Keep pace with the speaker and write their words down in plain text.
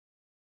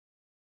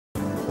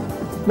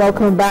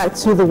Welcome back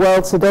to the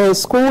world today.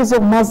 Scores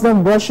of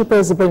Muslim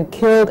worshippers have been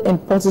killed in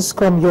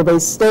Potoskum, Yobe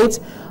State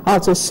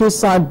after a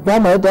suicide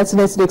bomber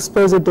detonated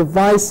explosive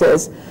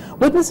devices.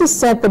 Witnesses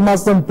said the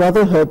Muslim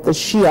Brotherhood, the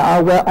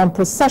Shia, were on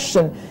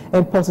procession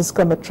in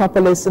Potoskum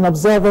metropolis in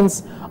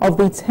observance of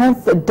the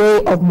 10th day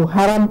of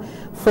Haram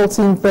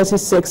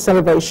 1436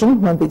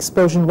 celebration when the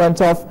explosion went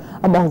off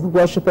among the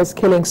worshippers,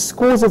 killing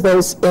scores of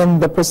those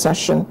in the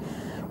procession.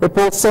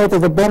 Reports say that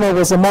the bomber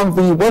was among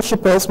the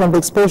worshippers when the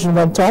explosion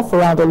went off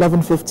around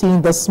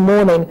 11:15 this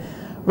morning.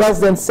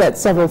 Residents said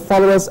several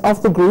followers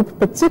of the group,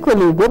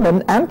 particularly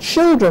women and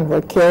children,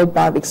 were killed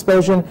by the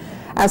explosion,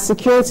 as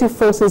security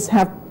forces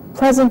have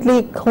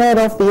presently cleared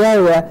off the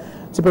area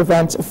to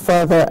prevent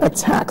further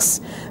attacks.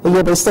 The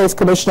Yobe State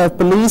Commissioner of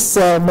Police,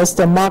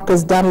 Mr.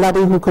 Marcus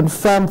Danladi, who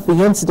confirmed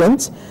the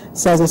incident,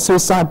 says a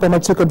suicide bomber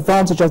took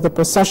advantage of the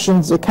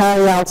procession to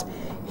carry out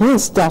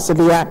his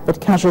dastardly act,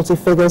 but casualty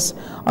figures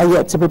are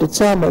yet to be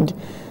determined.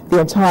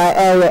 The entire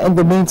area in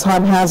the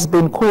meantime has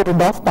been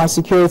cordoned off by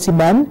security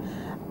men,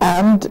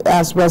 and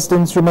as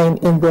residents remain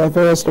in their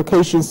various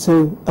locations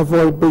to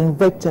avoid being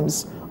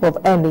victims of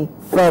any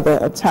further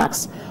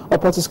attacks.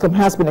 Potoskum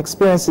has been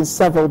experiencing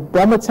several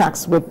bomb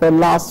attacks, with the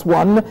last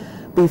one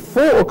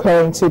before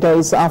occurring 2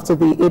 days after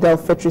the Eid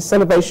al-Fitr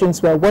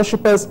celebrations, where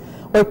worshippers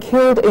were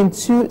killed in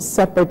 2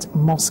 separate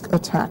mosque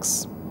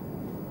attacks.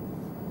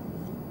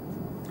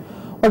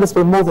 Well, it's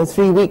been more than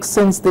 3 weeks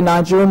since the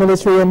Nigerian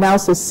military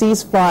announced a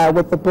ceasefire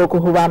with the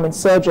Boko Haram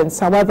insurgents.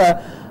 However,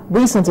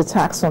 recent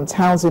attacks on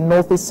towns in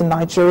northeastern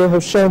Nigeria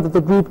have shown that the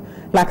group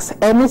lacks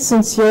any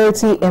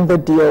sincerity in the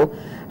deal.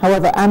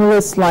 However,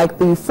 analysts like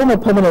the former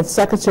permanent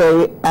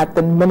secretary at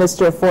the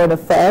Ministry of Foreign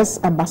Affairs,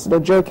 Ambassador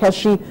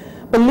Keshi,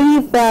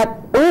 believe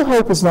that all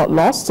hope is not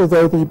lost,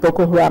 although the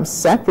Boko Haram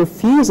sect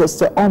refuses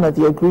to honor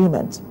the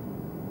agreement.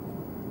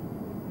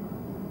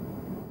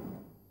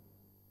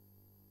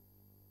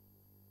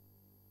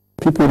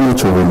 People need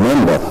to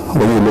remember,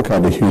 when you look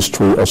at the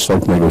history of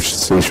such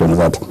negotiations,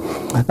 that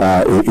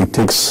it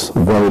takes a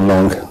very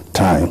long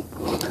time.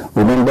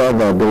 Remember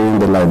that during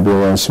the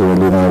Liberian-Sierra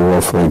Leone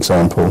War, for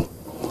example,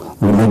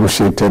 we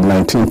negotiated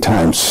 19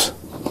 times,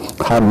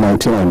 had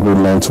 19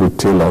 agreements with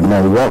Taylor,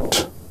 none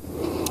worked.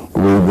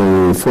 With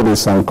the Fode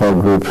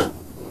Sanko group,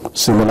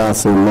 similar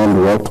thing,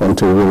 none worked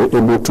until we were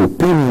able to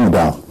pin him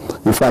down.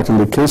 In fact, in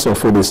the case of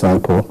Fode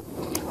Sanko,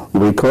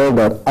 we recall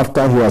that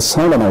after he had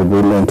signed an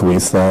agreement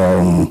with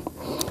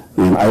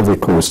in Ivory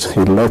Coast,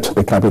 he left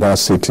the capital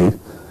city,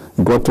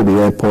 got to the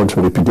airport,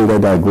 repeated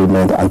the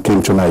agreement, and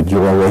came to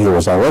Nigeria, where he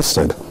was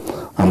arrested.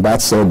 And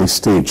that set the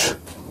stage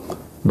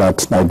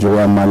that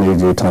Nigeria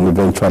managed it and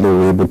eventually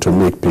were able to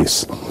make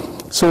peace.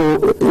 So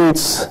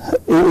this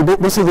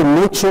is the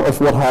nature of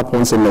what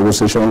happens in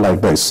negotiation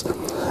like this.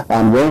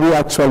 And when we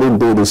actually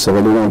did the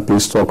Sierra Leone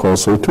peace talk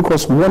also, it took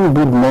us 1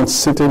 good month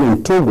sitting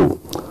in Togo,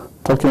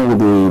 talking with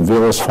the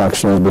various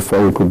factions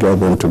before we could get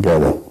them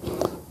together.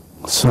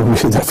 So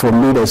for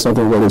me, there's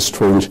something very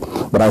strange,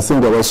 but I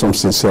think there was some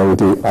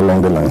sincerity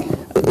along the line.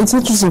 It's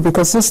interesting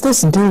because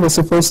this deal was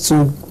supposed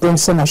to bring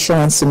some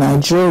assurance to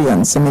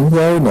Nigerians. I mean,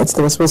 hearing it,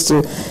 they were supposed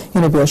to,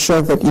 be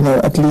assured that,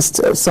 at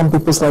least some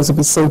people's lives would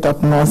be saved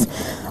up north.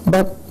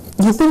 But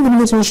you think the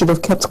military should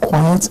have kept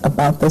quiet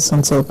about this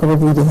until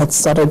probably they had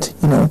started,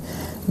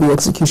 the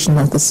execution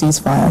of the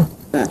ceasefire?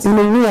 In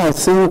a way, I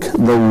think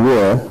they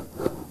were.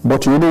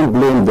 But you didn't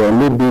blame them.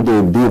 Maybe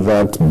they did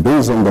that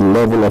based on the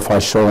level of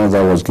assurance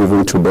that was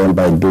given to them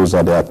by those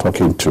that they are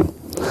talking to.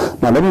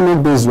 Now, let me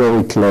make this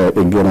very clear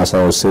again, as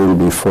I was saying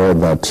before,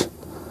 that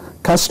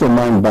cast your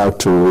mind back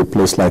to a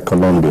place like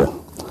Colombia.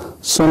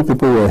 Some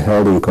people were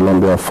held in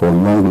Colombia for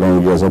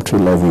long years, up to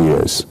 11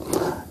 years.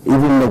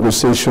 Even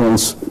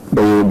negotiations,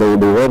 they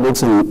were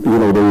waiting,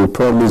 they were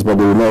promised, but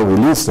they will not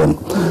release them.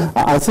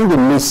 I think the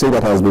mistake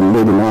that has been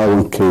made in our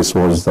own case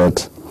was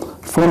that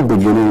from the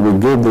beginning,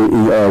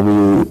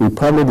 we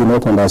probably did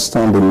not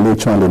understand the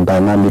nature and the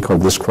dynamic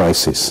of this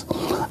crisis.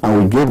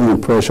 And we gave the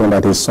impression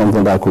that it's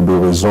something that could be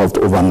resolved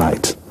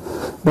overnight.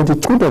 But the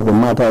truth of the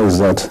matter is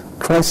that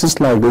crisis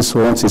like this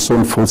runs its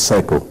own full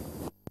cycle.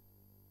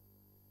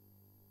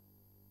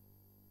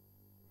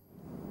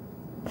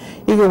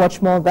 You can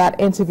watch more of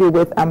that interview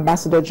with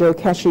Ambassador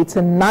Keshi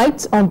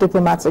tonight on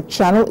Diplomatic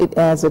Channel. It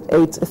airs at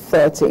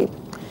 8:30.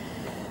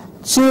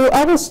 To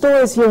other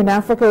stories here in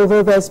Africa,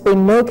 although there's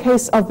been no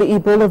case of the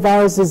Ebola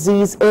virus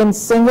disease in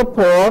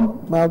Singapore,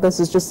 well, this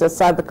is just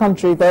outside the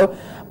country though,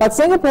 but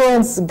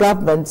Singapore's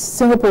government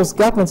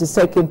is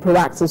taking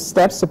proactive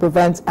steps to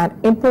prevent an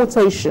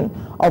importation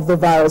of the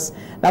virus.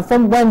 Now,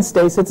 from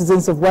Wednesday,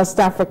 citizens of West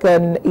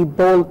African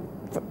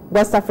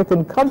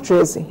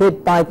countries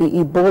hit by the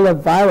Ebola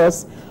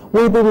virus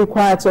will be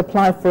required to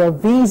apply for a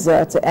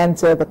visa to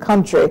enter the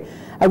country.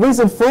 A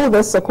reason for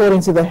this, according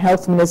to the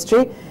Health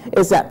Ministry,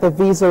 is that the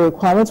visa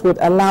requirements would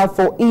allow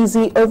for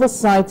easy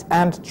oversight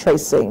and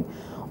tracing.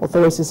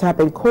 Authorities have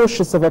been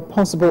cautious of a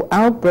possible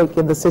outbreak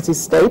in the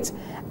city-state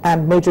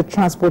and major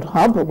transport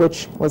hub,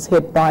 which was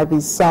hit by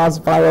the SARS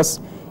virus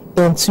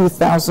in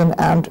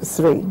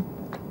 2003.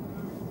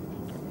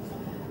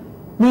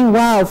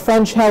 Meanwhile,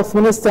 French Health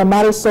Minister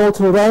Marisol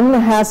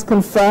Touraine has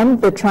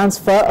confirmed the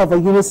transfer of a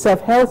UNICEF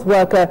health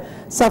worker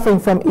suffering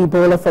from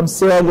Ebola from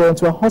Sierra Leone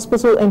to a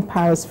hospital in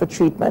Paris for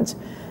treatment.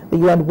 The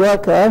UN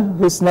worker,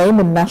 whose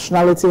name and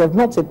nationality have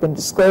not yet been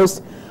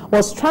disclosed,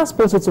 was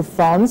transported to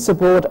France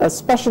aboard a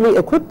specially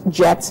equipped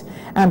jet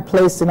and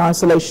placed in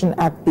isolation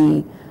at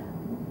the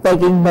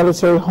Begging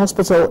Military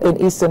Hospital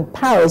in eastern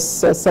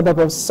Paris, a suburb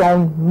of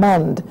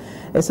Saint-Monde.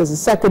 It says the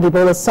second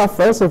Ebola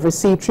sufferers have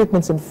received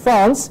treatment in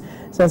France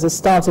since the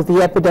start of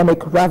the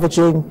epidemic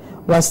ravaging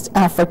West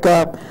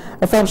Africa.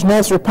 A French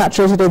nurse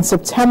repatriated in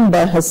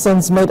September has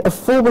since made a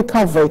full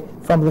recovery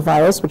from the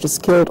virus, which has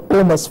killed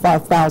almost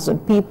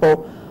 5,000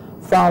 people.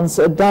 France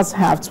does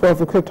have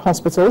 12 equipped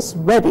hospitals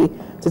ready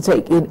to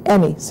take in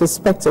any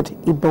suspected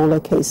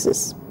Ebola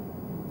cases.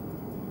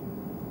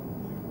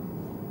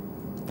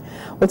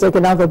 We'll take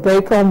another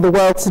break on The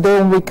World Today.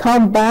 When we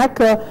come back,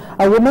 a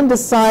woman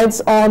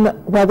decides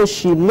on whether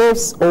she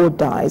lives or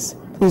dies.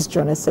 Please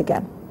join us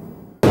again.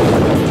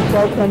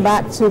 Welcome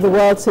back to The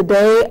World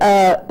Today.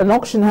 An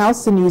auction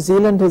house in New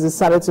Zealand has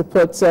decided to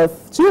put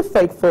two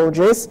fake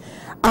forgeries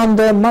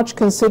under much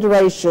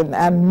consideration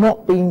and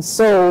not being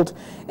sold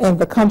in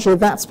the country.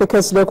 That's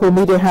because local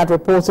media had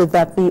reported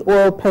that the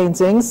oil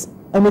paintings,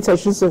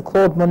 imitations of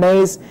Claude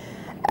Monet's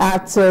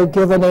at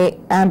Giveni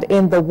and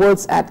In the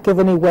Woods at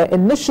Giveni, were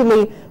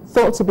initially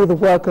thought to be the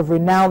work of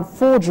renowned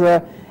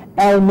forger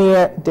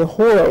Elmire de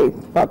Hoore,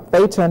 but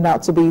they turned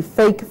out to be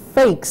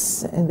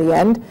fakes in the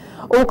end.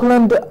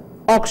 Auckland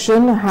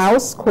auction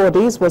house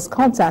Cordy's was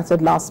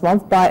contacted last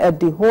month by a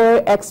de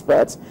Hoore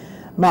expert,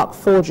 Mark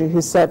Forger,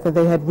 who said that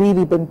they had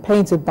really been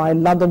painted by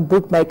London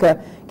bookmaker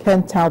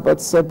Ken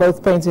Talbot, so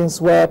both paintings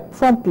were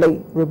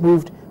promptly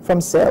removed from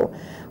sale.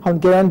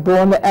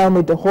 Hungarian-born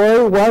Elmire de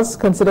Hoore was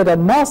considered a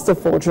master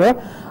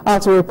forger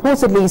after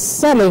reportedly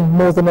selling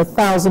more than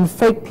 1,000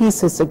 fake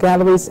pieces to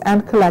galleries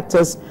and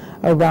collectors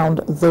around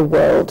the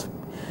world.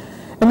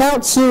 And now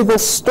to the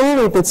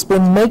story that's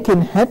been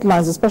making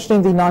headlines, especially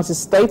in the United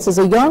States, as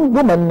a young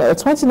woman,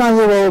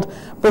 29-year-old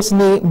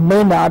Brittany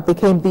Maynard,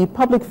 became the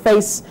public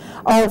face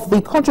of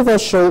the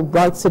controversial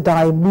Right to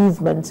Die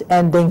movement,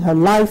 ending her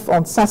life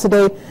on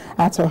Saturday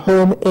at her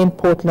home in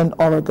Portland,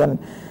 Oregon.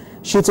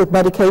 She took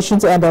medication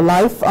to end her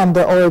life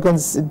under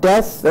Oregon's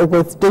Death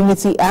with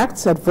Dignity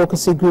Act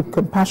advocacy group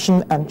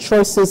Compassion and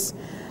Choices,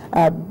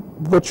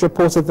 which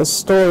reported the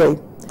story.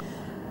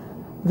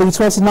 The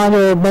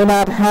 29-year-old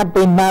Maynard had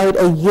been married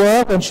a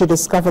year when she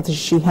discovered that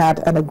she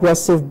had an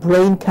aggressive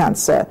brain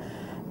cancer.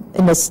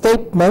 In a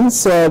statement,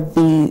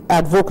 the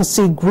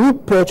advocacy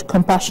group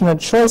Compassion and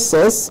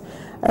Choices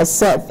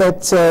said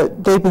that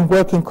they've been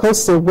working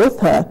closely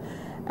with her,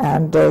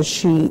 and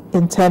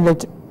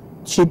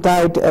she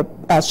died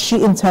as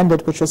she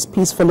intended, which was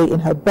peacefully in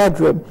her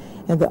bedroom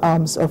in the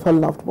arms of her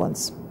loved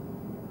ones.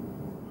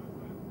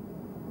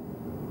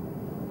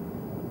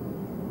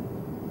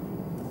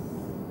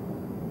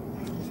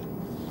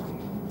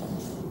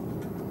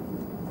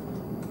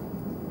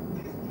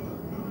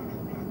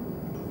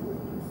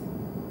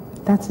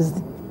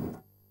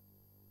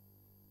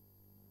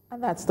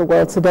 And that's The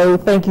World Today.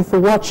 Thank you for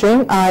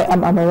watching. I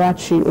am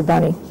Amarachi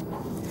Ubani.